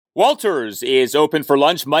Walters is open for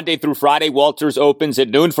lunch Monday through Friday. Walters opens at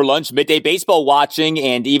noon for lunch, midday baseball watching,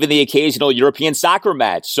 and even the occasional European soccer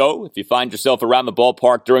match. So if you find yourself around the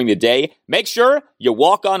ballpark during the day, make sure you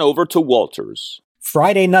walk on over to Walters.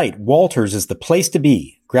 Friday night, Walters is the place to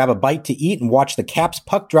be. Grab a bite to eat and watch the Caps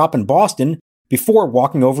puck drop in Boston before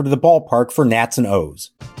walking over to the ballpark for Nats and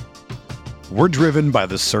O's. We're driven by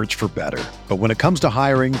the search for better. But when it comes to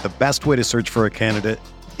hiring, the best way to search for a candidate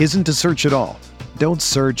isn't to search at all. Don't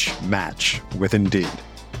search, match with Indeed.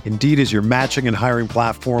 Indeed is your matching and hiring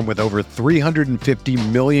platform with over 350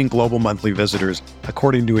 million global monthly visitors,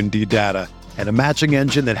 according to Indeed data, and a matching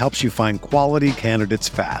engine that helps you find quality candidates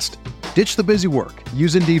fast. Ditch the busy work.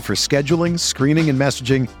 Use Indeed for scheduling, screening, and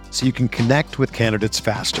messaging so you can connect with candidates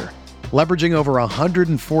faster. Leveraging over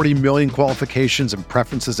 140 million qualifications and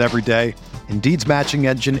preferences every day, Indeed's matching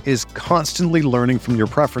engine is constantly learning from your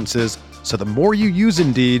preferences, so the more you use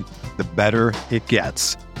Indeed, the better it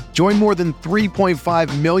gets. Join more than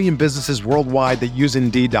 3.5 million businesses worldwide that use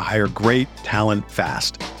Indeed to hire great talent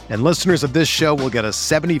fast. And listeners of this show will get a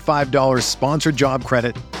 $75 sponsored job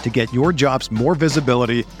credit to get your jobs more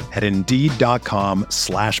visibility at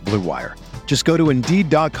Indeed.com/Blue Wire. Just go to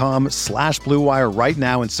Indeed.com/Blue Wire right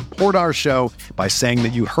now and support our show by saying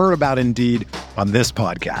that you heard about Indeed on this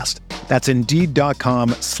podcast. That's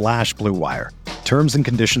Indeed.com/Blue Wire. Terms and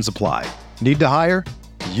conditions apply. Need to hire?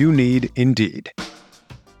 You need Indeed.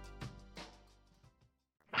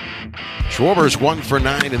 Schwarber's 1 for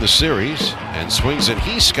 9 in the series and swings and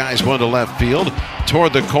he skies one to left field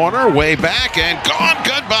toward the corner, way back and gone.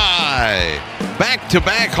 Goodbye.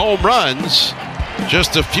 Back-to-back home runs,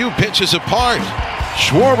 just a few pitches apart.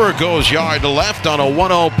 Schwarber goes yard to left on a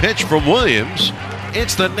 1-0 pitch from Williams.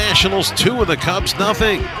 It's the Nationals 2 and the Cubs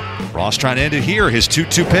nothing. Ross trying to end it here. His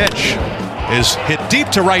 2-2 pitch is hit deep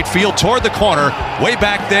to right field toward the corner, way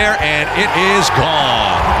back there, and it is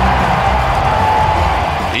gone.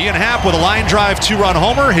 Ian Happ with a line drive 2-run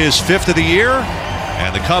homer, his 5th of the year,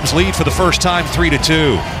 and the Cubs lead for the first time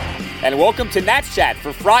 3-2. And welcome to Nats Chat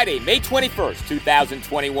for Friday, May 21st,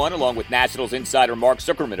 2021, along with Nationals insider Mark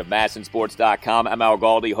Zuckerman of MASNsports.com. I'm Al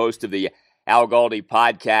Galdi, host of the Al Galdi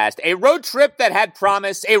podcast. A road trip that had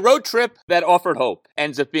promise, a road trip that offered hope,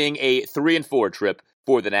 ends up being a 3-4 trip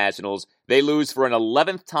for the Nationals. They lose for an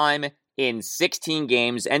 11th time in 16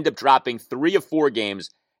 games, end up dropping 3 of 4 games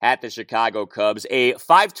at the Chicago Cubs. A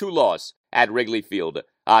 5-2 loss at Wrigley Field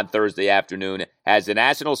on Thursday afternoon as the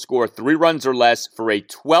Nationals score 3 runs or less for a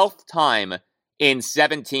 12th time in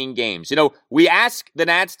 17 games. You know, we asked the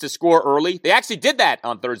Nats to score early. They actually did that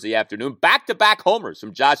on Thursday afternoon. Back-to-back homers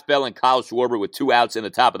from Josh Bell and Kyle Schwarber with 2 outs in the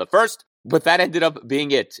top of the first. But that ended up being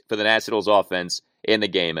it for the Nationals offense in the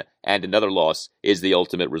game. And another loss is the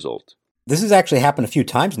ultimate result. This has actually happened a few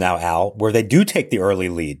times now, Al, where they do take the early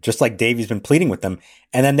lead, just like Davey's been pleading with them,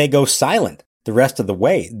 and then they go silent the rest of the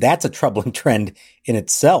way. That's a troubling trend in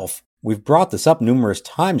itself. We've brought this up numerous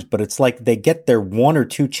times, but it's like they get their 1 or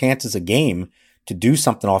 2 chances a game to do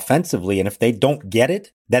something offensively, and if they don't get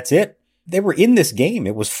it, that's it. They were in this game.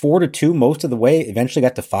 It was 4-2 most of the way, eventually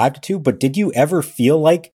got to 5-2, but did you ever feel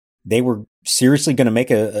like they were seriously going to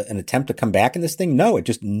make an attempt to come back in this thing? No, it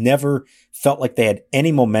just never felt like they had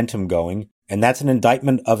any momentum going. And that's an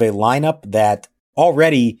indictment of a lineup that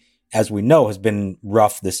already, as we know, has been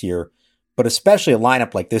rough this year, but especially a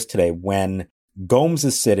lineup like this today when Gomes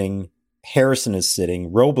is sitting, Harrison is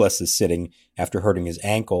sitting, Robles is sitting after hurting his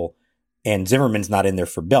ankle, and Zimmerman's not in there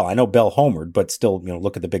for Bell. I know Bell homered, but still,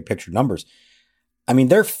 look at the big picture numbers. I mean,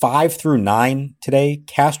 they're 5 through 9 today.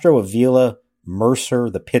 Castro, Avila, Mercer,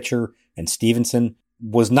 the pitcher, and Stevenson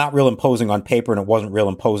was not real imposing on paper, and it wasn't real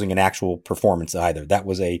imposing in actual performance either. That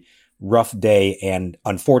was a rough day, and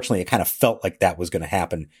unfortunately, it kind of felt like that was going to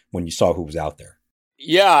happen when you saw who was out there.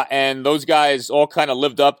 Yeah, and those guys all kind of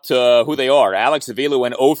lived up to who they are. Alex Avila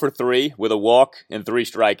went 0 for 3 with a walk and 3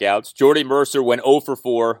 strikeouts. Jordy Mercer went 0 for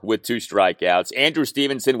 4 with 2 strikeouts. Andrew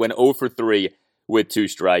Stevenson went 0 for 3 with 2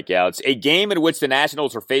 strikeouts. A game in which the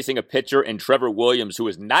Nationals are facing a pitcher in Trevor Williams who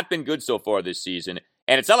has not been good so far this season.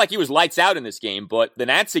 And it's not like he was lights out in this game, but the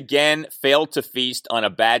Nats again failed to feast on a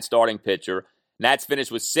bad starting pitcher. Nats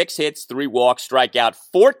finished with 6 hits, 3 walks, strike out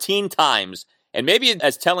 14 times, and maybe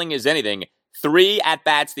as telling as anything, 3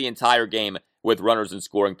 at-bats the entire game with runners in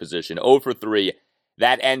scoring position. 0 for 3.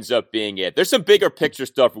 That ends up being it. There's some bigger picture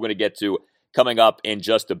stuff we're going to get to coming up in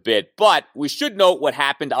just a bit, but we should note what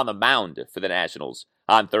happened on the mound for the Nationals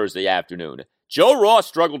on Thursday afternoon. Joe Ross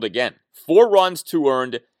struggled again. 4 runs, 2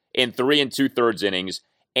 earned in 3 2/3 innings.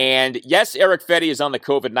 And yes, Eric Fedde is on the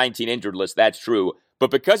COVID-19 injured list, that's true.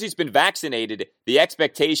 But because he's been vaccinated, the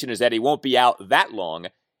expectation is that he won't be out that long.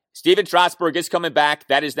 Steven Strasburg is coming back.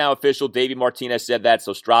 That is now official. Davey Martinez said that,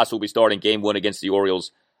 so Strasburg will be starting game 1 against the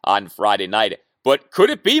Orioles on Friday night. But could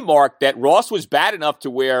it be, Mark, that Ross was bad enough to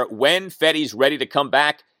where when Fedde's ready to come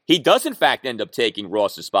back, he does in fact end up taking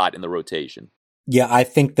Ross's spot in the rotation? Yeah, I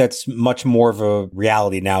think that's much more of a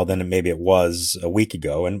reality now than maybe it was a week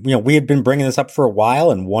ago. And, we had been bringing this up for a while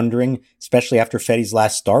and wondering, especially after Fedde's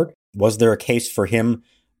last start, was there a case for him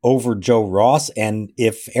over Joe Ross? And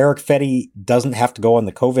if Erick Fedde doesn't have to go on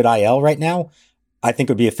the COVID IL right now, I think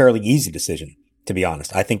it would be a fairly easy decision, to be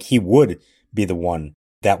honest. I think he would be the one.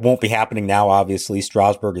 That won't be happening now, obviously.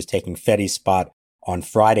 Strasburg is taking Fedde's spot on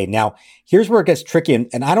Friday. Now, here's where it gets tricky,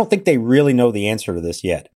 and I don't think they really know the answer to this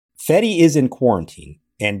yet. Fedde is in quarantine,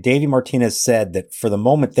 and Davey Martinez said that for the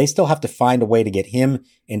moment, they still have to find a way to get him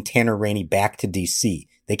and Tanner Rainey back to D.C.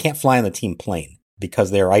 They can't fly on the team plane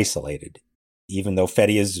because they're isolated. Even though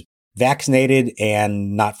Fedde is vaccinated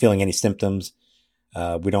and not feeling any symptoms,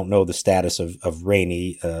 we don't know the status of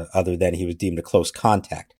Rainey other than he was deemed a close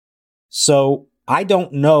contact. So I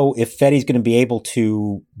don't know if Fedde's going to be able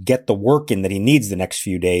to get the work in that he needs the next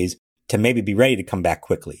few days to maybe be ready to come back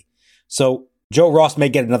quickly. So Joe Ross may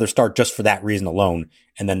get another start just for that reason alone,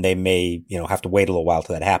 and then they may, have to wait a little while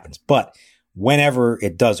till that happens. But whenever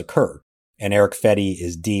it does occur and Erick Fedde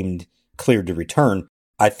is deemed cleared to return,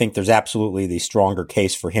 I think there's absolutely the stronger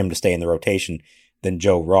case for him to stay in the rotation than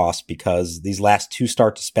Joe Ross, because these last 2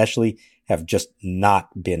 starts especially have just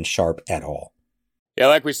not been sharp at all. Yeah,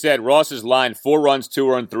 like we said, Ross's line, 4 runs, 2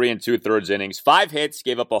 earned, 3 2/3 innings, 5 hits,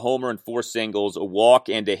 gave up a homer and 4 singles, a walk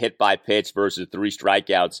and a hit by pitch versus 3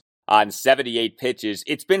 strikeouts on 78 pitches.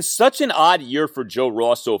 It's been such an odd year for Joe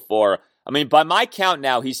Ross so far. I mean, by my count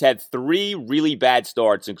now, he's had 3 really bad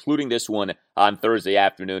starts, including this one on Thursday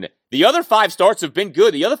afternoon. The other 5 starts have been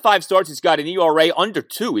good. The other 5 starts, he's got an ERA under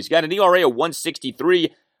 2. He's got an ERA of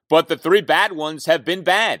 1.63, but the 3 bad ones have been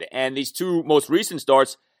bad. And these 2 most recent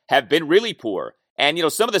starts have been really poor. And,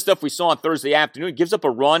 some of the stuff we saw on Thursday afternoon, gives up a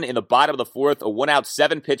run in the bottom of the 4th, a 1-out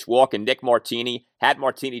 7-pitch walk, and Nick Martini had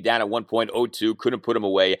Martini down at 1.02, couldn't put him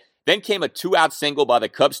away. Then came a 2-out single by the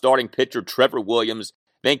Cubs starting pitcher Trevor Williams.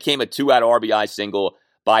 Then came a 2-out RBI single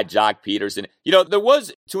by Jock Peterson. There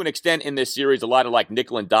was, to an extent in this series, a lot of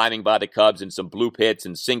nickel and diming by the Cubs and some bloop hits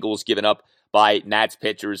and singles given up by Nats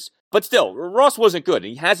pitchers. But still, Ross wasn't good,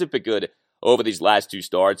 and he hasn't been good over these last 2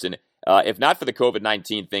 starts. And if not for the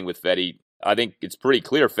COVID-19 thing with Fedde, I think it's pretty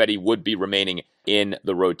clear Fedde would be remaining in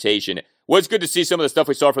the rotation. Was good to see some of the stuff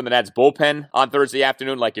we saw from the Nats bullpen on Thursday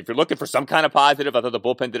afternoon. If you're looking for some kind of positive, I thought the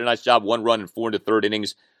bullpen did a nice job. 1 run in 4 1/3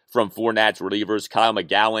 innings from 4 Nats relievers. Kyle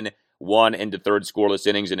McGowan, 1 1/3 scoreless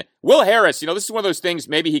innings. And Will Harris, this is one of those things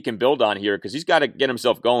maybe he can build on here because he's got to get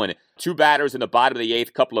himself going. 2 batters in the bottom of the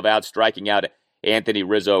 8th, couple of outs, striking out Anthony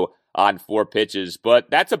Rizzo on 4 pitches. But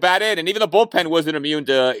that's about it. And even the bullpen wasn't immune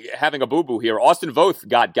to having a boo-boo here. Austin Voth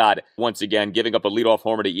got once again, giving up a leadoff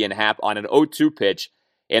homer to Ian Happ on an 0-2 pitch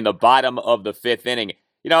in the bottom of the 5th inning.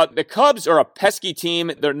 The Cubs are a pesky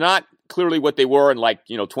team. They're not clearly what they were in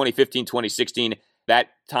 2015, 2016, that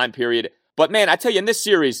time period. But man, I tell you, in this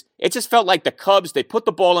series, it just felt like the Cubs, they put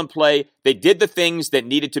the ball in play. They did the things that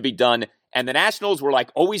needed to be done. And the Nationals were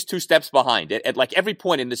always 2 steps behind at every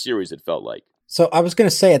point in the series, it felt like. So I was going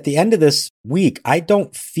to say, at the end of this week, I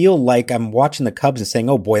don't feel like I'm watching the Cubs and saying,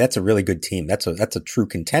 oh boy, that's a really good team. That's a true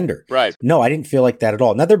contender. Right. No, I didn't feel like that at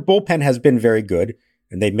all. Now, their bullpen has been very good,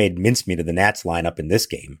 and they've made mincemeat of the Nats lineup in this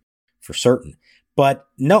game for certain. But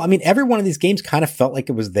no, I mean, every one of these games kind of felt like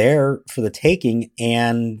it was there for the taking,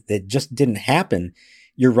 and it just didn't happen.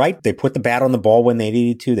 You're right. They put the bat on the ball when they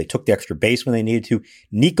needed to. They took the extra base when they needed to.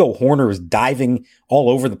 Nico Hoerner was diving all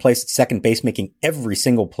over the place at second base, making every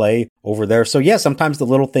single play over there. So yeah, sometimes the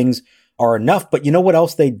little things are enough, but you know what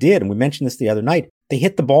else they did? And we mentioned this the other night. They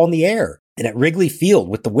hit the ball in the air. And at Wrigley Field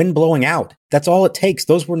with the wind blowing out, that's all it takes.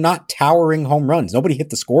 Those were not towering home runs. Nobody hit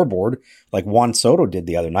the scoreboard like Juan Soto did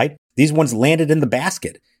the other night. These ones landed in the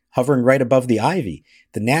basket, hovering right above the ivy.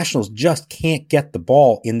 The Nationals just can't get the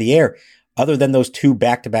ball in the air, other than those 2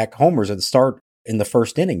 back-to-back homers at the start in the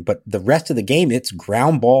 1st inning. But the rest of the game, it's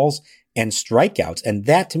ground balls and strikeouts. And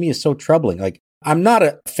that to me is so troubling. I'm not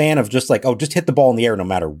a fan of just just hit the ball in the air no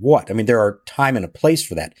matter what. I mean, there are time and a place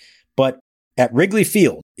for that. But at Wrigley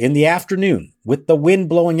Field in the afternoon with the wind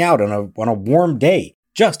blowing out on a warm day,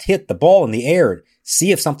 just hit the ball in the air,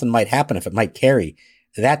 see if something might happen, if it might carry.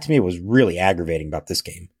 That to me was really aggravating about this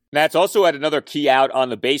game. Nats also had another key out on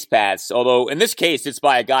the base paths, although in this case, it's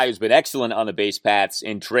by a guy who's been excellent on the base paths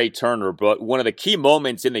in Trey Turner. But one of the key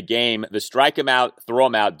moments in the game, the strike him out, throw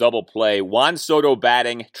him out, double play. Juan Soto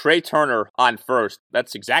batting, Trey Turner on first.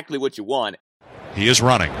 That's exactly what you want. He is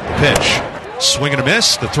running. Pitch. Swing and a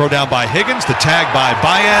miss. The throw down by Higgins. The tag by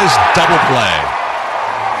Baez. Double play.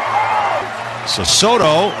 So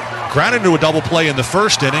Soto grounded into a double play in the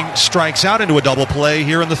first inning. Strikes out into a double play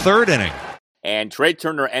here in the third inning. And Trey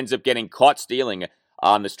Turner ends up getting caught stealing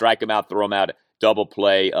on the strike him out, throw him out double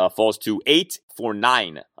play. Falls to 8 for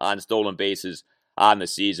 9 on stolen bases on the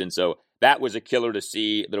season. So that was a killer to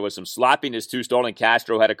see. There was some sloppiness too. Starlin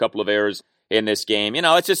Castro had a couple of errors in this game.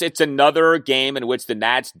 It's another game in which the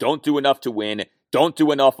Nats don't do enough to win, don't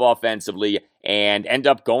do enough offensively, and end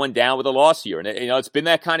up going down with a loss here. And, it's been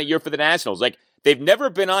that kind of year for the Nationals. Like, they've never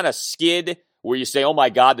been on a skid where you say, oh my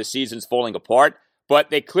God, the season's falling apart. But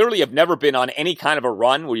they clearly have never been on any kind of a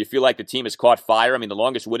run where you feel like the team has caught fire. I mean, the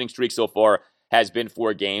longest winning streak so far has been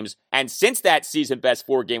 4 games. And since that season-best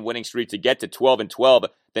 4-game winning streak to get to 12-12,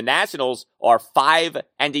 the Nationals are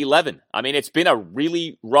 5-11. I mean, it's been a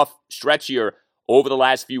really rough stretch here over the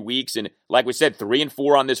last few weeks. And like we said,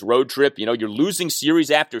 3-4 on this road trip. You're losing series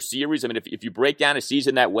after series. I mean, if you break down a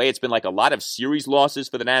season that way, it's been like a lot of series losses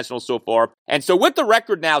for the Nationals so far. And so with the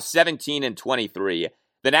record now 17-23,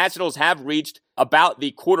 the Nationals have reached about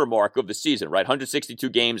the quarter mark of the season, right? 162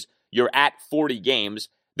 games, you're at 40 games.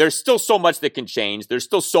 There's still so much that can change. There's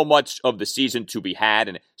still so much of the season to be had,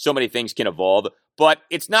 and so many things can evolve. But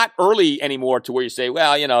it's not early anymore to where you say,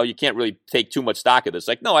 well, you can't really take too much stock of this.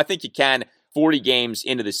 Like, no, I think you can 40 games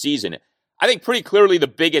into the season. I think pretty clearly the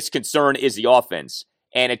biggest concern is the offense,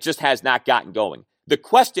 and it just has not gotten going. The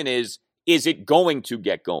question is it going to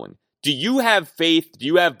get going? Do you have faith? Do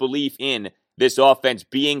you have belief in this offense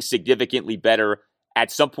being significantly better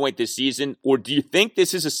at some point this season, or do you think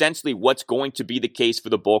this is essentially what's going to be the case for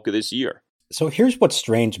the bulk of this year? So here's what's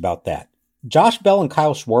strange about that. Josh Bell and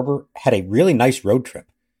Kyle Schwarber had a really nice road trip.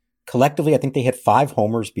 Collectively, I think they hit 5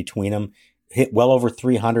 homers between them, hit well over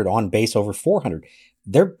 300, on base over 400.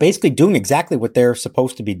 They're basically doing exactly what they're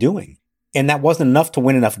supposed to be doing. And that wasn't enough to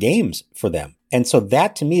win enough games for them. And so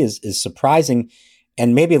that to me is surprising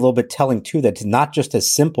and maybe a little bit telling too, that it's not just as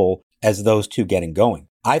simple as those two getting going.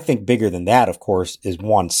 I think bigger than that, of course, is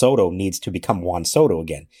Juan Soto needs to become Juan Soto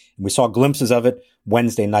again. And we saw glimpses of it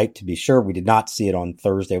Wednesday night, to be sure. We did not see it on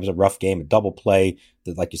Thursday. It was a rough game, a double play.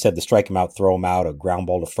 Like you said, the strike him out, throw him out, a ground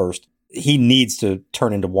ball to first. He needs to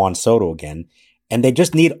turn into Juan Soto again. And they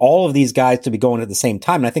just need all of these guys to be going at the same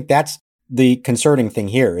time. And I think that's the concerning thing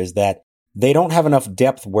here, is that they don't have enough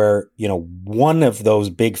depth where, one of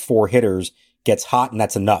those big 4 hitters gets hot and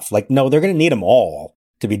that's enough. Like, no, they're going to need them all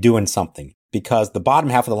to be doing something, because the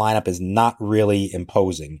bottom half of the lineup is not really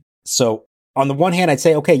imposing. So on the one hand, I'd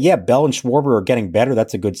say, okay, yeah, Bell and Schwarber are getting better.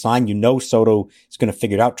 That's a good sign. Soto is going to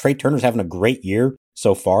figure it out. Trey Turner's having a great year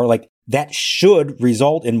so far. Like, that should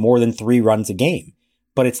result in more than 3 runs a game,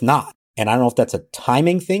 but it's not. And I don't know if that's a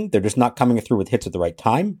timing thing. They're just not coming through with hits at the right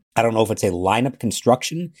time. I don't know if it's a lineup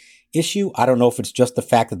construction issue. I don't know if it's just the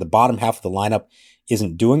fact that the bottom half of the lineup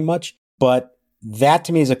isn't doing much, but that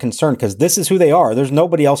to me is a concern, because this is who they are. There's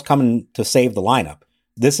nobody else coming to save the lineup.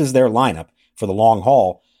 This is their lineup for the long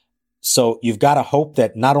haul. So you've got to hope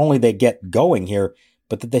that not only they get going here,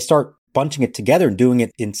 but that they start bunching it together and doing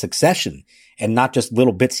it in succession and not just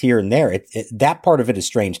little bits here and there. That part of it is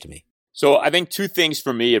strange to me. So I think 2 things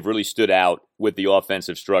for me have really stood out with the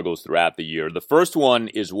offensive struggles throughout the year. The first one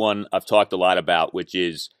is one I've talked a lot about, which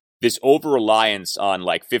is this over-reliance on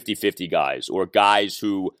like 50-50 guys, or guys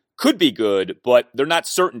who could be good, but they're not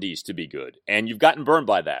certainties to be good. And you've gotten burned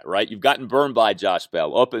by that, right? You've gotten burned by Josh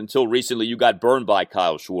Bell. Up until recently, you got burned by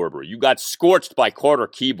Kyle Schwarber. You got scorched by Carter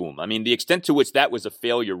Kieboom. I mean, the extent to which that was a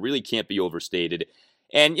failure really can't be overstated.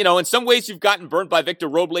 And, in some ways you've gotten burned by Victor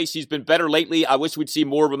Robles. He's been better lately. I wish we'd see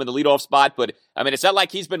more of him in the leadoff spot, but I mean, it's not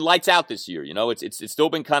like he's been lights out this year. It's still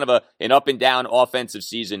been kind of an up and down offensive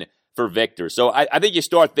season for Victor. So I think you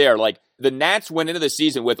start there. Like, the Nats went into the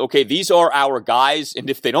season with, okay, these are our guys, and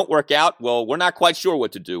if they don't work out, well, we're not quite sure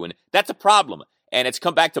what to do. And that's a problem. And it's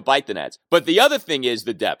come back to bite the Nats. But the other thing is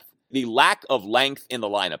the depth, the lack of length in the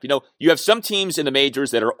lineup. You have some teams in the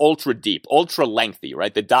majors that are ultra deep, ultra lengthy,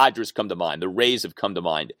 right? The Dodgers come to mind. The Rays have come to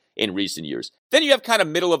mind in recent years. Then you have kind of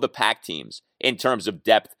middle of the pack teams in terms of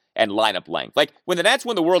depth and lineup length. Like, when the Nats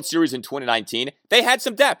won the World Series in 2019, they had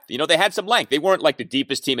some depth. They had some length. They weren't like the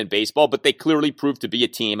deepest team in baseball, but they clearly proved to be a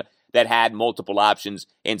team that had multiple options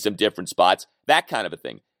in some different spots, that kind of a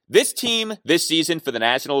thing. This team, this season for the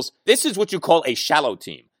Nationals, this is what you call a shallow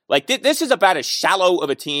team. Like, this is about as shallow of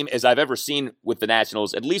a team as I've ever seen with the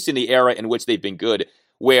Nationals, at least in the era in which they've been good,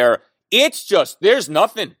 where it's just, there's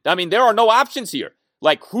nothing. I mean, there are no options here.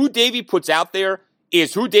 Like, who Davey puts out there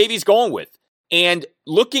is who Davey's going with. And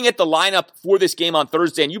looking at the lineup for this game on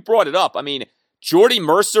Thursday, and you brought it up, I mean, Jordy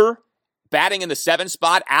Mercer batting in the 7th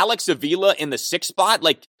spot, Alex Avila in the 6th spot,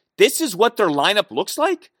 like, this is what their lineup looks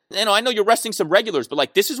like? I know you're resting some regulars, but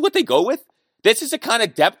like, this is what they go with? This is the kind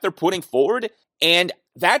of depth they're putting forward, and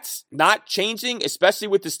that's not changing, especially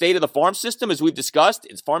with the state of the farm system, as we've discussed.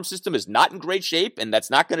 Its farm system is not in great shape, and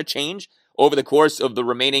that's not going to change over the course of the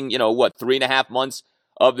remaining, 3.5 months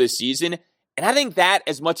of this season. And I think that,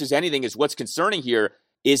 as much as anything, is what's concerning here,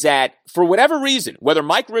 is that for whatever reason, whether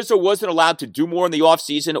Mike Rizzo wasn't allowed to do more in the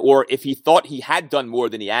offseason or if he thought he had done more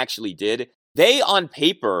than he actually did, they, on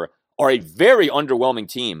paper, are a very underwhelming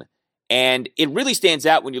team. And it really stands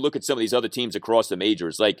out when you look at some of these other teams across the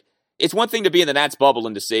majors. Like, it's one thing to be in the Nats bubble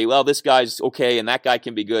and to say, well, this guy's okay and that guy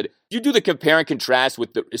can be good. You do the compare and contrast with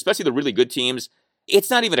especially the really good teams. It's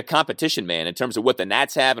not even a competition, man, in terms of what the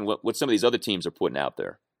Nats have and what some of these other teams are putting out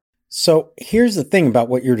there. So here's the thing about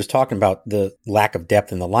what you're just talking about, the lack of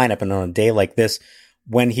depth in the lineup. And on a day like this,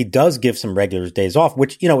 when he does give some regulars days off,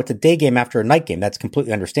 which, it's a day game after a night game, that's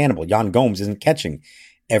completely understandable. Yan Gomes isn't catching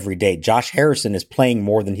every day. Josh Harrison is playing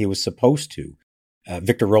more than he was supposed to.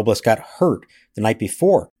 Victor Robles got hurt the night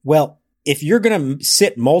before. Well, if you're going to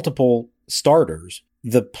sit multiple starters,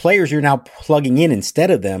 the players you're now plugging in instead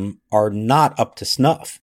of them are not up to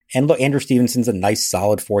snuff. And look, Andrew Stevenson's a nice,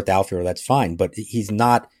 solid fourth outfielder. That's fine, but he's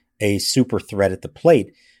not a super threat at the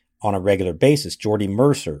plate on a regular basis. Jordy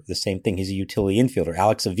Mercer, the same thing. He's a utility infielder.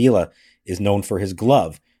 Alex Avila is known for his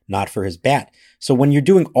glove, not for his bat. So when you're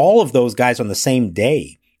doing all of those guys on the same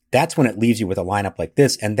day, that's when it leaves you with a lineup like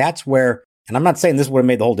this. And that's where, and I'm not saying this would have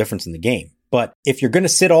made the whole difference in the game, but if you're going to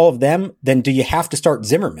sit all of them, then do you have to start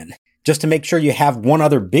Zimmerman just to make sure you have one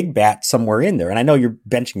other big bat somewhere in there? And I know you're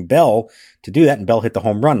benching Bell to do that, and Bell hit the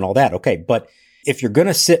home run and all that. Okay. But if you're going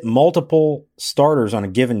to sit multiple starters on a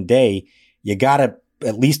given day, you got to,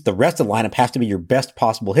 at least the rest of the lineup has to be your best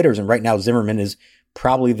possible hitters. And right now, Zimmerman is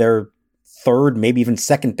probably their third, maybe even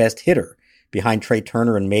second best hitter behind Trey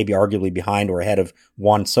Turner and maybe arguably behind or ahead of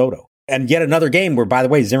Juan Soto. And yet another game where, by the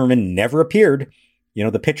way, Zimmerman never appeared.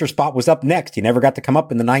 The pitcher spot was up next. He never got to come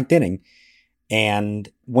up in the ninth inning. And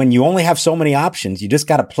when you only have so many options, you just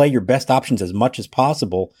got to play your best options as much as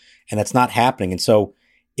possible. And that's not happening. And so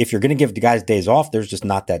if you're going to give the guys days off, there's just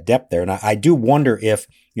not that depth there. And I do wonder if,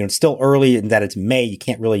 it's still early and that it's May. You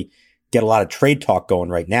can't really get a lot of trade talk going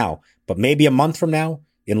right now, but maybe a month from now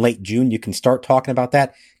in late June, you can start talking about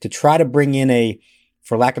that to try to bring in a,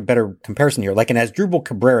 for lack of better comparison here, like an Asdrubal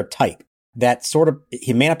Cabrera type that sort of,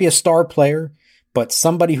 he may not be a star player, but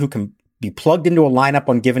somebody who can be plugged into a lineup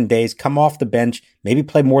on given days, come off the bench, maybe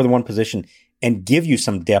play more than one position and give you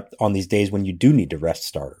some depth on these days when you do need to rest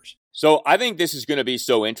starters. So I think this is going to be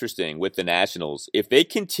so interesting with the Nationals. If they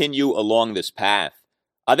continue along this path,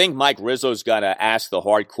 I think Mike Rizzo's got to ask the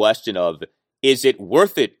hard question of, is it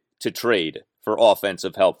worth it to trade for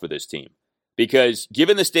offensive help for this team? Because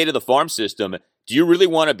given the state of the farm system, do you really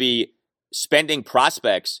want to be spending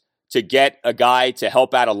prospects to get a guy to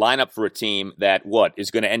help out a lineup for a team that,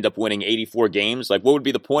 is going to end up winning 84 games? Like, what would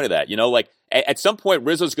be the point of that? At some point,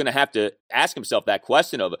 Rizzo's going to have to ask himself that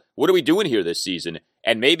question of, what are we doing here this season?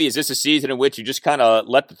 And maybe is this a season in which you just kind of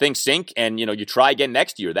let the thing sink and, you try again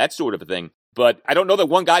next year, that sort of a thing. But I don't know that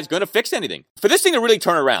one guy's going to fix anything. For this thing to really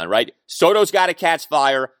turn around, right? Soto's got to catch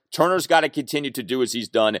fire. Turner's got to continue to do as he's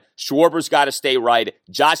done. Schwarber's got to stay right.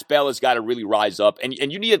 Josh Bell has got to really rise up. And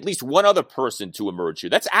you need at least one other person to emerge here.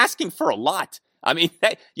 That's asking for a lot. I mean,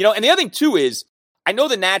 and the other thing, too, is I know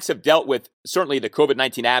the Nats have dealt with certainly the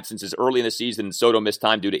COVID-19 absences early in the season, and Soto missed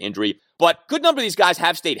time due to injury. But good number of these guys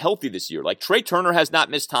have stayed healthy this year. Like Trey Turner has not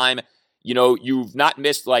missed time. You've not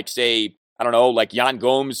missed, like Yan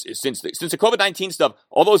Gomes since the COVID-19 stuff.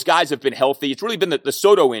 All those guys have been healthy. It's really been the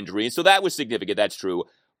Soto injury, and so that was significant. That's true.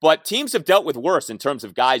 But teams have dealt with worse in terms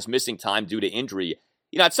of guys missing time due to injury.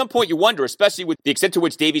 At some point you wonder, especially with the extent to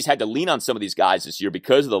which Davies had to lean on some of these guys this year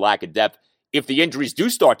because of the lack of depth, if the injuries do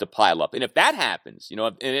start to pile up. And if that happens,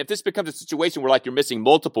 and if this becomes a situation where you're missing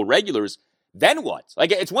multiple regulars, then what?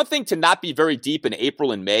 It's one thing to not be very deep in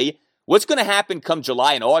April and May. What's going to happen come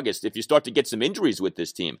July and August if you start to get some injuries with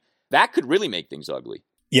this team? That could really make things ugly.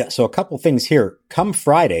 Yeah, so a couple things here. Come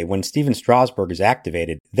Friday, when Steven Strasburg is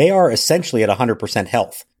activated, they are essentially at 100%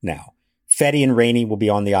 health now. Fedde and Rainey will be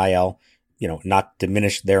on the IL, not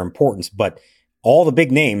diminish their importance, but all the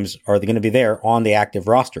big names are going to be there on the active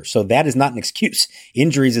roster. So that is not an excuse.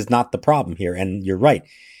 Injuries is not the problem here. And you're right.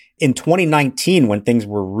 In 2019, when things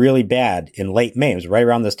were really bad in late May, it was right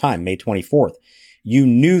around this time, May 24th, you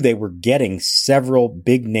knew they were getting several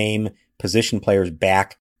big name position players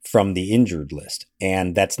back from the injured list.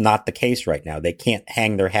 And that's not the case right now. They can't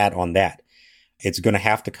hang their hat on that. It's going to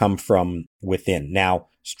have to come from within. Now,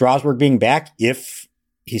 Strasburg being back, if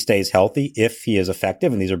he stays healthy, if he is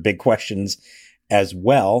effective, and these are big questions as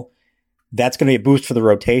well, That's going to be a boost for the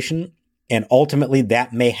rotation. And ultimately,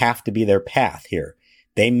 that may have to be their path here.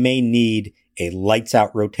 They may need a lights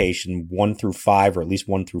out rotation 1 through 5 or at least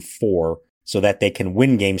 1 through 4 so that they can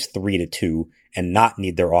win games 3-2 and not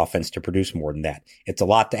need their offense to produce more than that. It's a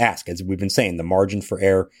lot to ask. As we've been saying, the margin for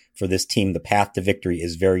error for this team, the path to victory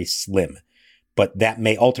is very slim. But that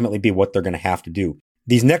may ultimately be what they're going to have to do.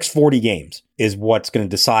 These next 40 games is what's going to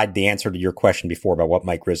decide the answer to your question before about what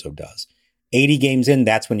Mike Rizzo does. 80 games in,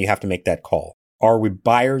 that's when you have to make that call. Are we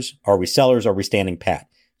buyers? Are we sellers? Are we standing pat?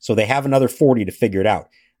 So they have another 40 to figure it out.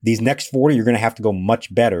 These next 40, you're going to have to go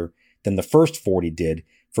much better than the first 40 did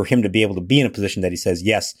for him to be able to be in a position that he says,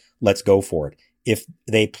 yes, let's go for it. If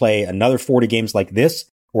they play another 40 games like this,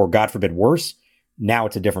 or God forbid worse, now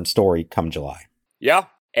it's a different story come July. Yeah.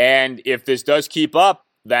 And if this does keep up,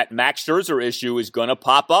 that Max Scherzer issue is going to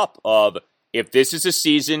pop up of if this is a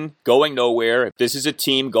season going nowhere, if this is a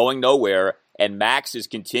team going nowhere, and Max is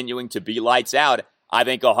continuing to be lights out, I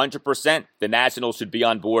think 100% the Nationals should be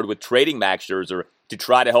on board with trading Max Scherzer to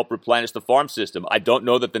try to help replenish the farm system. I don't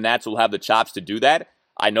know that the Nats will have the chops to do that.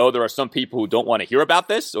 I know there are some people who don't want to hear about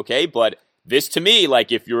this, okay? But this to me,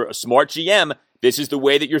 like if you're a smart GM, this is the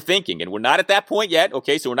way that you're thinking. And we're not at that point yet,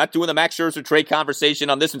 okay? So we're not doing the Max Scherzer trade conversation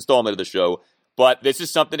on this installment of the show. But this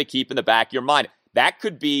is something to keep in the back of your mind. That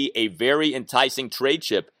could be a very enticing trade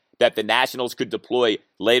chip that the Nationals could deploy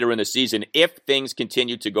later in the season if things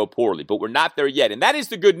continue to go poorly. But we're not there yet. And that is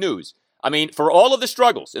the good news. I mean, for all of the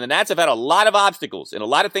struggles, and the Nats have had a lot of obstacles and a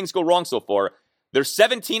lot of things go wrong so far, they're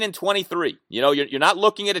 17-23. You know, you're not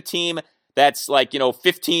looking at a team that's like,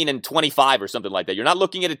 15-25 or something like that. You're not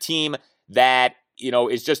looking at a team that,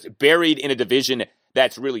 is just buried in a division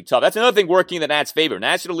that's really tough. That's another thing working in the Nats' favor.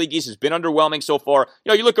 National League East has been underwhelming so far.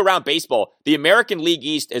 You look around baseball, the American League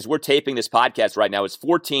East, as we're taping this podcast right now, is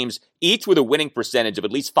 4 teams, each with a winning percentage of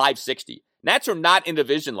at least .560. Nats are not in a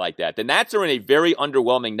division like that. The Nats are in a very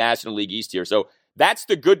underwhelming National League East here. So that's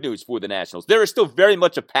the good news for the Nationals. There is still very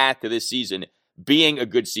much a path to this season being a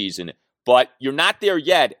good season, but you're not there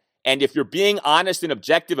yet. And if you're being honest and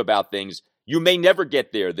objective about things, you may never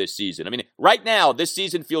get there this season. I mean, right now, this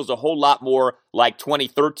season feels a whole lot more like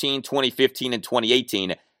 2013, 2015, and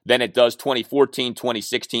 2018 than it does 2014,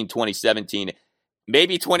 2016, 2017,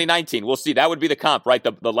 maybe 2019. We'll see. That would be the comp, right?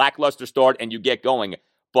 The lackluster start and you get going.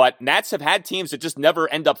 But Nats have had teams that just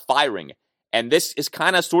never end up firing. And this is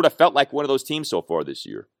kind of sort of felt like one of those teams so far this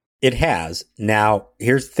year. It has. Now,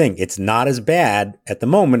 here's the thing. It's not as bad at the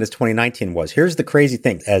moment as 2019 was. Here's the crazy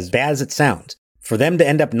thing. As bad as it sounds, for them to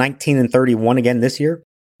end up 19-31 again this year,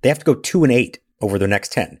 they have to go 2-8 over their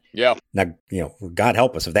next 10. Yeah. Now, God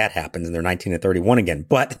help us if that happens and they're 19-31 again.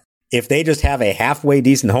 But if they just have a halfway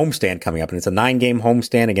decent homestand coming up, and it's a 9-game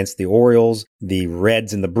homestand against the Orioles, the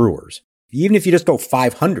Reds, and the Brewers, even if you just go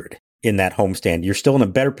 500 in that homestand, you're still in a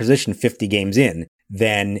better position 50 games in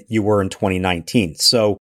than you were in 2019.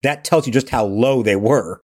 So that tells you just how low they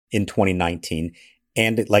were in 2019.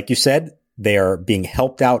 And like you said, they are being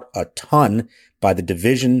helped out a ton by the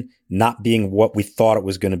division not being what we thought it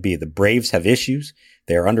was going to be. The Braves have issues.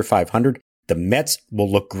 They are under 500. The Mets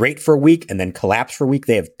will look great for a week and then collapse for a week.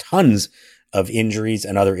 They have tons of injuries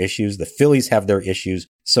and other issues. The Phillies have their issues.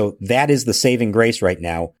 So that is the saving grace right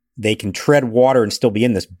now. They can tread water and still be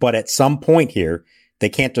in this. But at some point here, they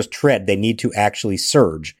can't just tread. They need to actually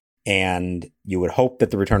surge. And you would hope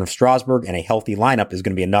that the return of Strasburg and a healthy lineup is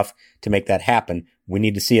going to be enough to make that happen. We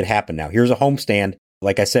need to see it happen now. Here's a homestand.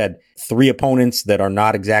 Like I said, 3 opponents that are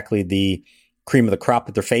not exactly the cream of the crop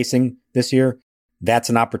that they're facing this year. That's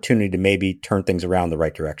an opportunity to maybe turn things around the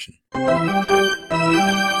right direction.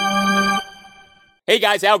 Hey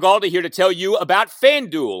guys, Al Galdi here to tell you about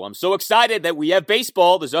FanDuel. I'm so excited that we have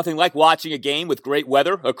baseball. There's nothing like watching a game with great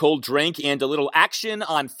weather, a cold drink, and a little action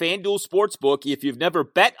on FanDuel Sportsbook. If you've never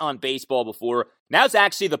bet on baseball before, now's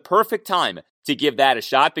actually the perfect time to give that a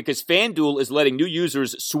shot because FanDuel is letting new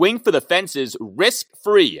users swing for the fences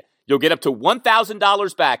risk-free. You'll get up to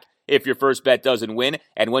 $1,000 back if your first bet doesn't win,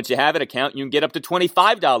 and once you have an account, you can get up to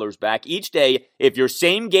 $25 back each day if your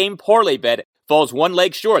same-game parlay bet falls one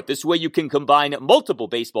leg short. This way you can combine multiple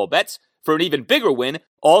baseball bets for an even bigger win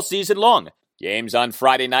all season long. Games on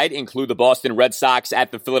Friday night include the Boston Red Sox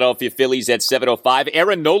at the Philadelphia Phillies at 7:05.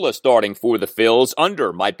 Aaron Nola starting for the Phils.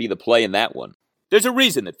 Under might be the play in that one. There's a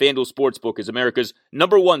reason that FanDuel Sportsbook is America's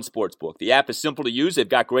 #1 sportsbook. The app is simple to use. They've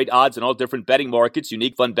got great odds in all different betting markets,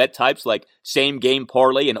 unique fun bet types like same-game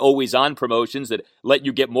parlay and always-on promotions that let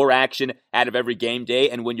you get more action out of every game day.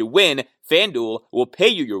 And when you win, FanDuel will pay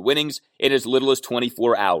you your winnings in as little as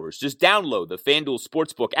 24 hours. Just download the FanDuel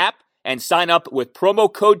Sportsbook app and sign up with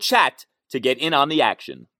promo code CHAT to get in on the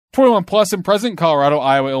action. 21 plus and present in Colorado,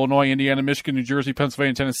 Iowa, Illinois, Indiana, Michigan, New Jersey,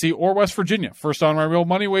 Pennsylvania, Tennessee, or West Virginia. First online real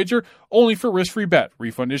money wager only for risk-free bet.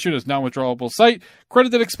 Refund issued as non-withdrawable site. Credit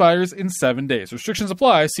that expires in 7 days. Restrictions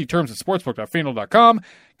apply. See terms at sportsbook.fanduel.com.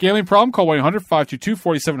 Gambling problem? Call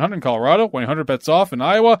 1-800-522-4700 in Colorado. 1-800-BETS-OFF in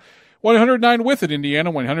Iowa. 1-800-9-WITH in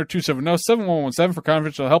Indiana. 1-800-270-7117 for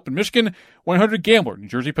confidential help in Michigan. 1-800-GAMBLER. New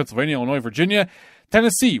Jersey, Pennsylvania, Illinois, Virginia.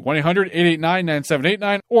 Tennessee,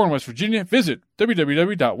 1-800-889-9789, or in West Virginia, visit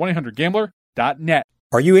www.1800gambler.net.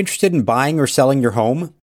 Are you interested in buying or selling your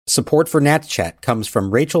home? Support for Nats Chat comes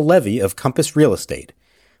from Rachel Levy of Compass Real Estate.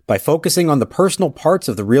 By focusing on the personal parts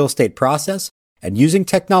of the real estate process and using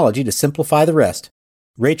technology to simplify the rest,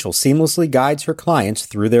 Rachel seamlessly guides her clients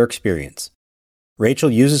through their experience. Rachel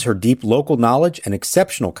uses her deep local knowledge and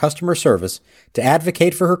exceptional customer service to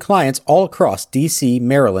advocate for her clients all across D.C.,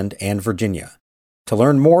 Maryland, and Virginia. To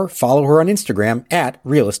learn more, follow her on Instagram at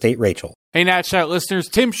Real Estate Rachel. Hey, Nat Chat listeners,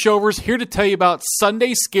 Tim Shovers here to tell you about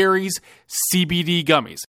Sunday Scaries CBD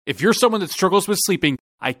gummies. If you're someone that struggles with sleeping,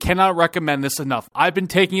 I cannot recommend this enough. I've been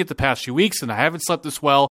taking it the past few weeks, and I haven't slept this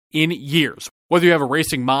well in years. Whether you have a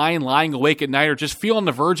racing mind, lying awake at night, or just feel on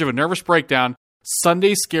the verge of a nervous breakdown,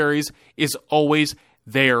 Sunday Scaries is always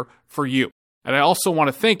there for you. And I also want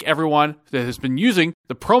to thank everyone that has been using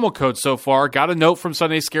the promo code so far. Got a note from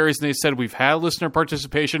Sunday Scaries, and they said, we've had listener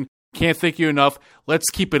participation. Can't thank you enough. Let's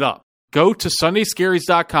keep it up. Go to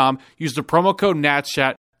sundayscaries.com, use the promo code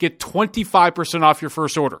NATSCHAT, get 25% off your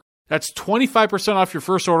first order. That's 25% off your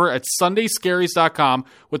first order at sundayscaries.com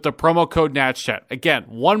with the promo code NATSCHAT. Again,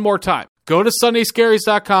 one more time. Go to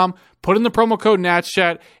sundayscaries.com, put in the promo code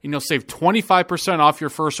NATSCHAT, and you'll save 25% off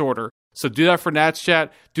your first order. So do that for Nats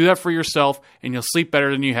Chat, do that for yourself, and you'll sleep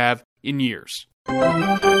better than you have in years.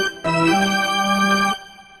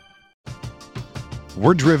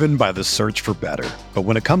 We're driven by the search for better. But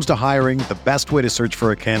when it comes to hiring, the best way to search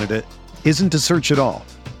for a candidate isn't to search at all.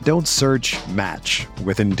 Don't search, match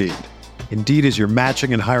with Indeed. Indeed is your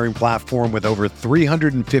matching and hiring platform with over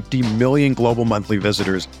 350 million global monthly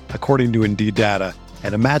visitors, according to Indeed data,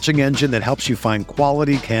 and a matching engine that helps you find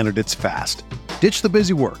quality candidates fast. Ditch the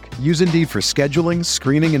busy work. Use Indeed for scheduling,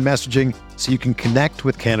 screening, and messaging so you can connect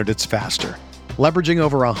with candidates faster. Leveraging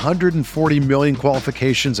over 140 million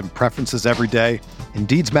qualifications and preferences every day,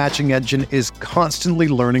 Indeed's matching engine is constantly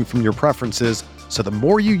learning from your preferences, so the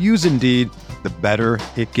more you use Indeed, the better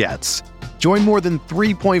it gets. Join more than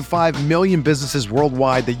 3.5 million businesses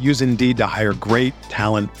worldwide that use Indeed to hire great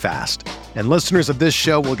talent fast. And listeners of this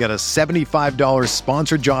show will get a $75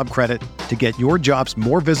 sponsored job credit to get your jobs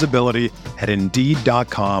more visibility at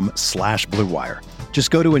Indeed.com/Blue Wire. Just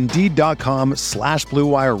go to Indeed.com/Blue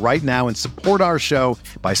Wire right now and support our show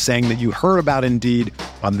by saying that you heard about Indeed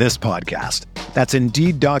on this podcast. That's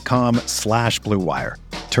Indeed.com/Blue Wire.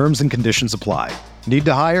 Terms and conditions apply. Need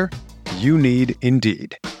to hire? You need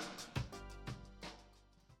Indeed.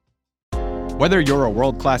 Whether you're a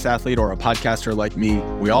world-class athlete or a podcaster like me,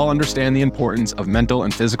 we all understand the importance of mental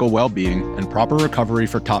and physical well-being and proper recovery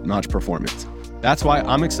for top-notch performance. That's why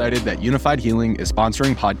I'm excited that Unified Healing is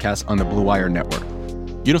sponsoring podcasts on the Blue Wire Network.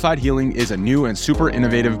 Unified Healing is a new and super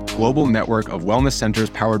innovative global network of wellness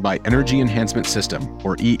centers powered by Energy Enhancement System,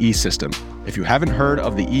 or EE System. If you haven't heard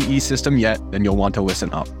of the EE System yet, then you'll want to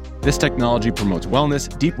listen up. This technology promotes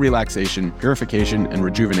wellness, deep relaxation, purification, and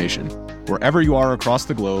rejuvenation. Wherever you are across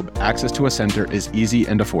the globe, access to a center is easy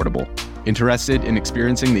and affordable. Interested in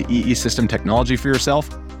experiencing the EE System technology for yourself?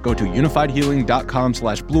 Go to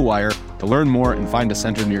unifiedhealing.com/Blue Wire to learn more and find a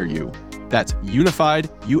center near you. That's unified,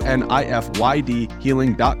 UNIFYD,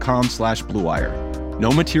 healing.com/Blue Wire.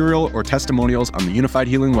 No material or testimonials on the Unified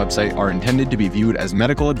Healing website are intended to be viewed as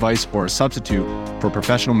medical advice or a substitute for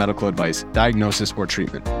professional medical advice, diagnosis, or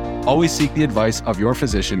treatment. Always seek the advice of your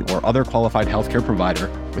physician or other qualified healthcare provider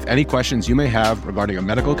with any questions you may have regarding a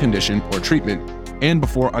medical condition or treatment and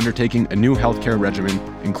before undertaking a new healthcare regimen,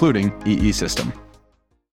 including EE System.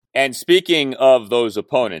 And speaking of those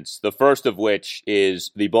opponents, the first of which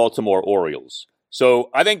is the Baltimore Orioles. So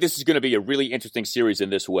I think this is going to be a really interesting series in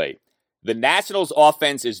this way. The Nationals'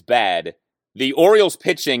 offense is bad. The Orioles'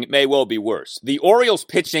 pitching may well be worse. The Orioles'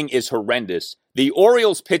 pitching is horrendous. The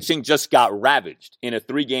Orioles' pitching just got ravaged in a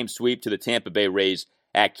 3-game sweep to the Tampa Bay Rays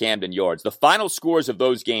at Camden Yards. The final scores of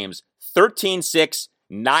those games, 13-6,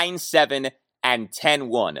 9-7, and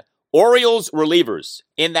 10-1. Orioles relievers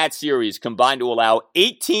in that series combined to allow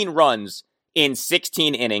 18 runs in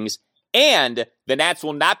 16 innings, and the Nats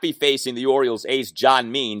will not be facing the Orioles' ace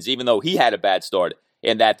John Means, even though he had a bad start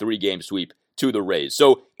in that 3-game sweep to the Rays.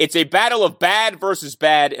 So it's a battle of bad versus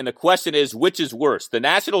bad, and the question is, which is worse, the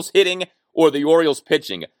Nationals hitting or the Orioles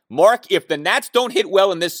pitching? Mark, if the Nats don't hit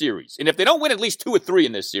well in this series, and if they don't win at least 2 or 3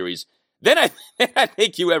 in this series, then I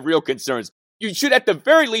think you have real concerns. You should at the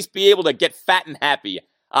very least be able to get fat and happy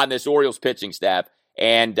on this Orioles pitching staff.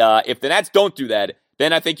 And if the Nats don't do that,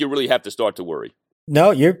 then I think you really have to start to worry.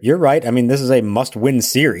 No, you're right. I mean, this is a must-win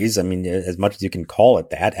series. I mean, as much as you can call it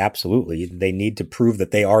that, absolutely. They need to prove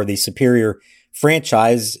that they are the superior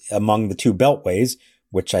franchise among the two beltways,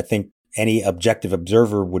 which I think any objective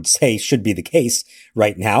observer would say should be the case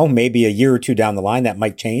right now. Maybe a year or two down the line, that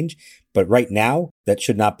might change. But right now, that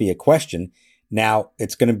should not be a question. Now,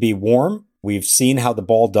 it's going to be warm. We've seen how the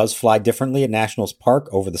ball does fly differently at Nationals Park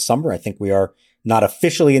over the summer. I think we are not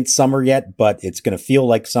officially in summer yet, but it's going to feel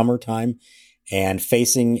like summertime. And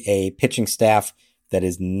facing a pitching staff that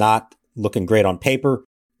is not looking great on paper,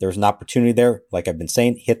 there's an opportunity there. Like I've been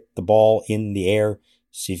saying, hit the ball in the air.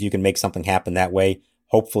 See if you can make something happen that way.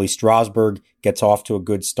 Hopefully Strasburg gets off to a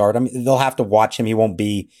good start. I mean, they'll have to watch him. He won't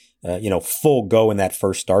be, full go in that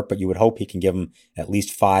first start, but you would hope he can give him at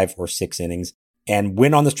least 5 or 6 innings and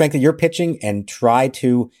win on the strength of your pitching and try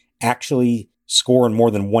to actually score in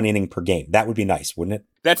more than 1 inning per game. That would be nice, wouldn't it?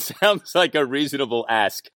 That sounds like a reasonable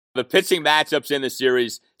ask. The pitching matchups in the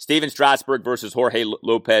series, Steven Strasburg versus Jorge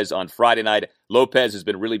Lopez on Friday night. Lopez has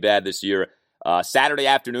been really bad this year. Saturday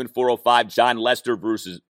afternoon, 4:05, John Lester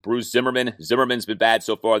versus Bruce Zimmerman. Zimmerman's been bad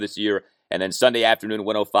so far this year. And then Sunday afternoon,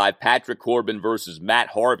 1:05, Patrick Corbin versus Matt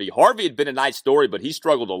Harvey. Harvey had been a nice story, but he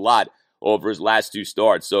struggled a lot over his last 2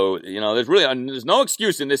 starts. So, there's no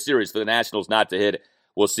excuse in this series for the Nationals not to hit.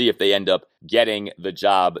 We'll see if they end up getting the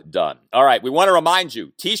job done. All right, we want to remind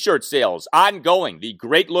you, T-shirt sales ongoing. The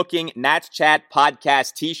great-looking Nats Chat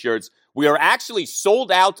podcast T-shirts. We are actually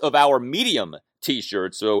sold out of our medium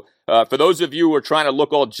T-shirts. So for those of you who are trying to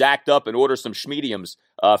look all jacked up and order some schmediums,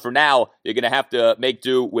 for now, you're going to have to make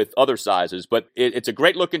do with other sizes. But it's a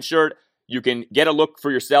great-looking shirt. You can get a look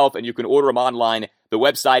for yourself, and you can order them online. The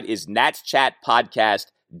website is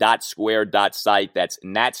natschatpodcast.square.site. That's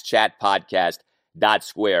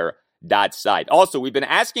natschatpodcast.square.site. Also, we've been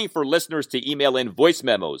asking for listeners to email in voice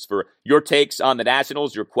memos for your takes on the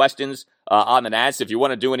Nationals, your questions on the Nats. If you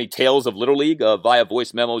want to do any tales of Little League via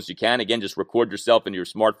voice memos, you can. Again, just record yourself in your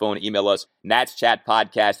smartphone. Email us,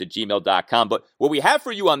 natschatpodcast@gmail.com. But what we have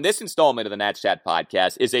for you on this installment of the Nats Chat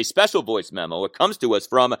Podcast is a special voice memo. It comes to us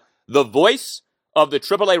from the voice of the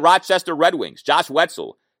AAA Rochester Red Wings, Josh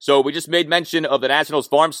Wetzel. So we just made mention of the Nationals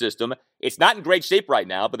farm system. It's not in great shape right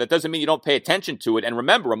now, but that doesn't mean you don't pay attention to it. And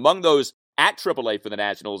remember, among those at AAA for the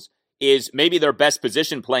Nationals is maybe their best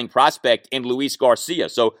position playing prospect in Luis Garcia.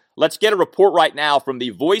 So let's get a report right now from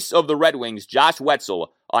the voice of the Red Wings, Josh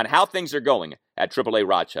Wetzel, on how things are going at AAA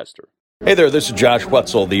Rochester. Hey there, this is Josh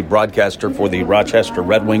Wetzel, the broadcaster for the Rochester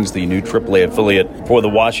Red Wings, the new AAA affiliate for the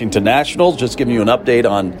Washington Nationals. Just giving you an update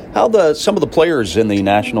on how some of the players in the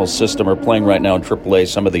Nationals system are playing right now in AAA,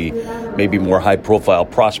 some of the maybe more high-profile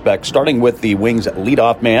prospects, starting with the Wings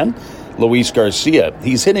leadoff man, Luis Garcia.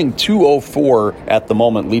 He's hitting .204 at the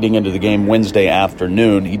moment leading into the game Wednesday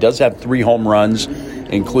afternoon. He does have 3 home runs,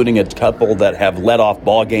 including a couple that have led-off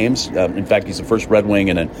ball games. In fact, he's the first Red Wing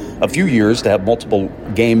in a few years to have multiple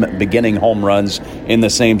game-beginning home runs in the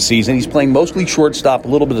same season. He's playing mostly shortstop, a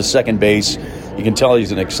little bit of second base. You can tell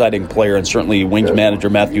he's an exciting player, and certainly Wings manager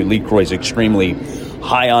Matthew Lecroy is extremely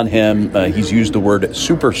high on him. He's used the word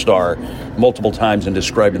superstar multiple times in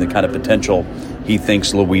describing the kind of potential he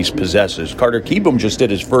thinks Luis possesses. Carter Kieboom just did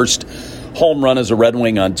his first home run as a Red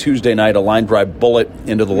Wing on Tuesday night, a line drive bullet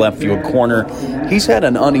into the left field corner. He's had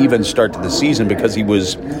an uneven start to the season because he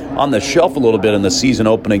was on the shelf a little bit in the season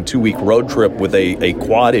opening 2-week road trip with a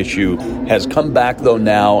quad issue. Has come back though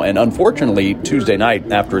now, and unfortunately Tuesday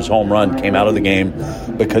night after his home run came out of the game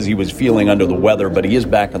because he was feeling under the weather, but he is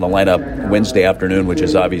back in the lineup Wednesday afternoon, which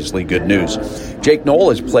is obviously good news. Jake Knoll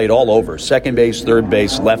has played all over, second base, third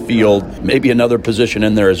base, left field, maybe another position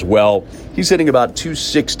in there as well. He's hitting about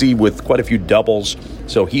 .260 with quite a few doubles,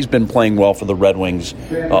 so he's been playing well for the Red Wings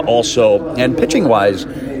also. And pitching-wise,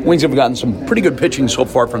 Wings have gotten some pretty good pitching so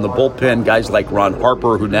far from the bullpen. Guys like Ron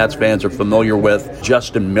Harper, who Nats fans are familiar with.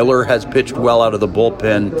 Justin Miller has pitched well out of the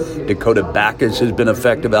bullpen. Dakota Backus has been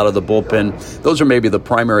effective out of the bullpen. Those are maybe the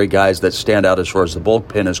primary guys that stand out as far as the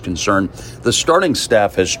bullpen is concerned. The starting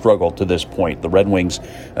staff has struggled to this point. The Red Wings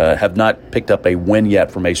have not picked up a win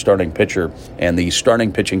yet from a starting pitcher, and the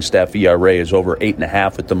starting pitching staff ERA is over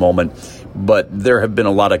 8.5 at the moment. But there have been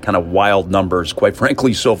a lot of kind of wild numbers, quite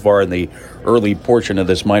frankly, so far in the early portion of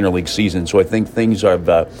this minor league season. So I think things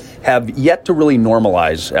have yet to really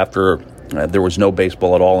normalize after there was no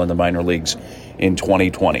baseball at all in the minor leagues in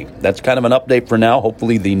 2020. That's kind of an update for now.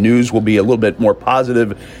 Hopefully the news will be a little bit more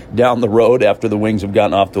positive down the road after the Wings have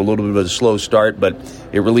gotten off to a little bit of a slow start, but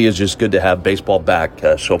it really is just good to have baseball back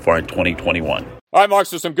so far in 2021. All right, Mark,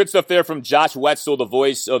 so some good stuff there from Josh Wetzel, the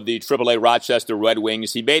voice of the AAA Rochester Red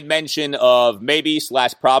Wings. He made mention of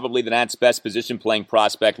maybe/probably the Nats' best position-playing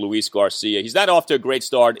prospect, Luis Garcia. He's not off to a great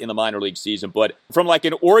start in the minor league season, but from like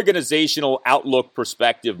an organizational outlook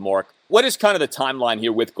perspective, Mark, what is kind of the timeline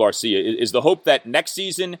here with Garcia? Is the hope that next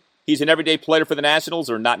season he's an everyday player for the Nationals,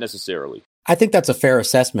 or not necessarily? I think that's a fair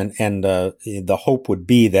assessment, and the hope would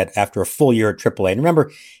be that after a full year at AAA, and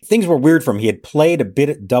remember, things were weird for him. He had played a bit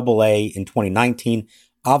at AA in 2019,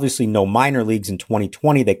 obviously no minor leagues in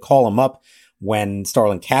 2020. They call him up when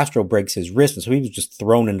Starlin Castro breaks his wrist, and so he was just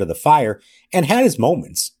thrown into the fire and had his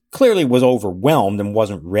moments. Clearly was overwhelmed and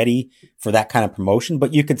wasn't ready for that kind of promotion,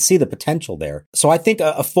 but you could see the potential there. So I think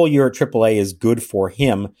a full year at AAA is good for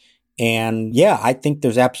him, and yeah, I think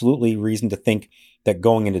there's absolutely reason to think that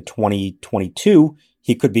going into 2022,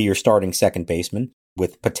 he could be your starting second baseman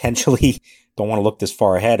with potentially, don't want to look this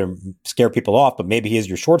far ahead or scare people off, but maybe he is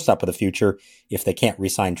your shortstop of the future if they can't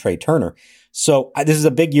re-sign Trey Turner. So this is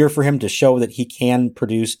a big year for him to show that he can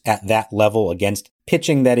produce at that level against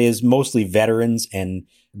pitching that is mostly veterans and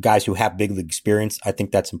guys who have big league experience. I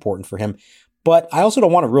think that's important for him. But I also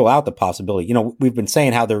don't want to rule out the possibility. You know, we've been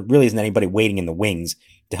saying how there really isn't anybody waiting in the wings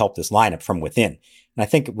to help this lineup from within. And I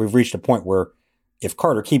think we've reached a point where if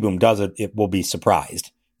Carter Kieboom does it, it will be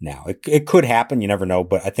surprised now. It could happen. You never know,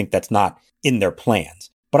 but I think that's not in their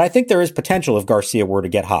plans. But I think there is potential if Garcia were to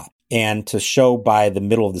get hot and to show by the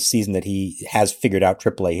middle of the season that he has figured out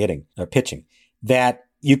AAA hitting or pitching, that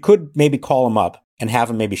you could maybe call him up and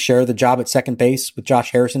have him maybe share the job at second base with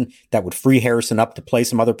Josh Harrison. That would free Harrison up to play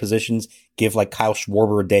some other positions, give like Kyle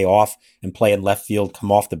Schwarber a day off and play in left field,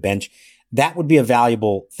 come off the bench. That would be a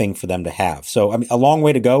valuable thing for them to have. So, I mean, a long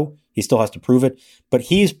way to go. He still has to prove it, but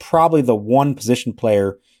he's probably the one position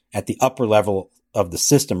player at the upper level of the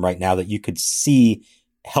system right now that you could see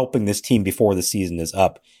helping this team before the season is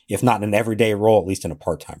up, if not in an everyday role, at least in a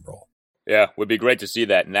part-time role. Yeah, would be great to see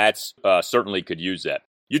that. Nats certainly could use that.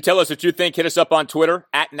 You tell us what you think. Hit us up on Twitter,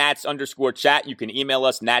 @Nats_chat. You can email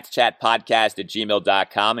us,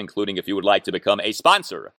 natschatpodcast@gmail.com, including if you would like to become a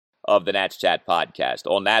sponsor of the Nats Chat Podcast.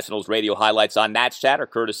 All Nationals radio highlights on Nats Chat are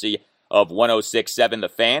courtesy of 106.7 The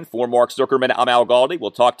Fan. For Mark Zuckerman, I'm Al Galdi.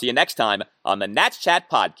 We'll talk to you next time on the Nats Chat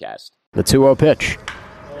Podcast. The 2-0 pitch.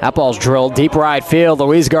 That ball's drilled deep right field.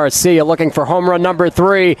 Luis Garcia looking for home run number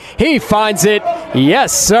 3. He finds it.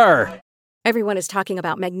 Yes, sir. Everyone is talking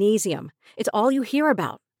about magnesium. It's all you hear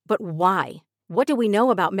about. But why? What do we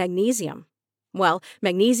know about magnesium? Well,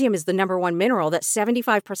 magnesium is the number one mineral that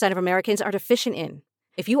 75% of Americans are deficient in.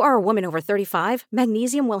 If you are a woman over 35,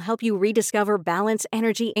 magnesium will help you rediscover balance,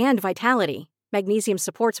 energy, and vitality. Magnesium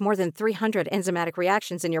supports more than 300 enzymatic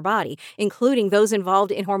reactions in your body, including those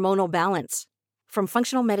involved in hormonal balance. From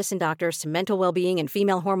functional medicine doctors to mental well-being and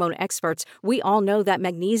female hormone experts, we all know that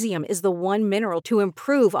magnesium is the one mineral to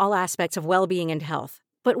improve all aspects of well-being and health.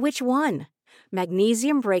 But which one?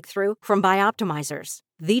 Magnesium Breakthrough from Bioptimizers,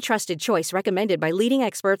 the trusted choice recommended by leading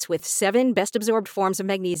experts with 7 best-absorbed forms of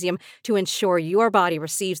magnesium to ensure your body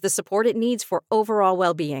receives the support it needs for overall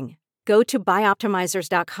well-being. Go to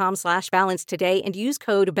bioptimizers.com/balance today and use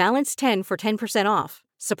code BALANCE10 for 10% off.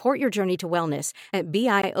 Support your journey to wellness at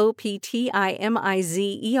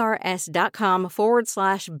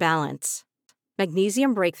bioptimizers.com/balance.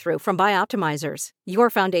 Magnesium Breakthrough from Bioptimizers, your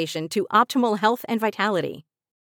foundation to optimal health and vitality.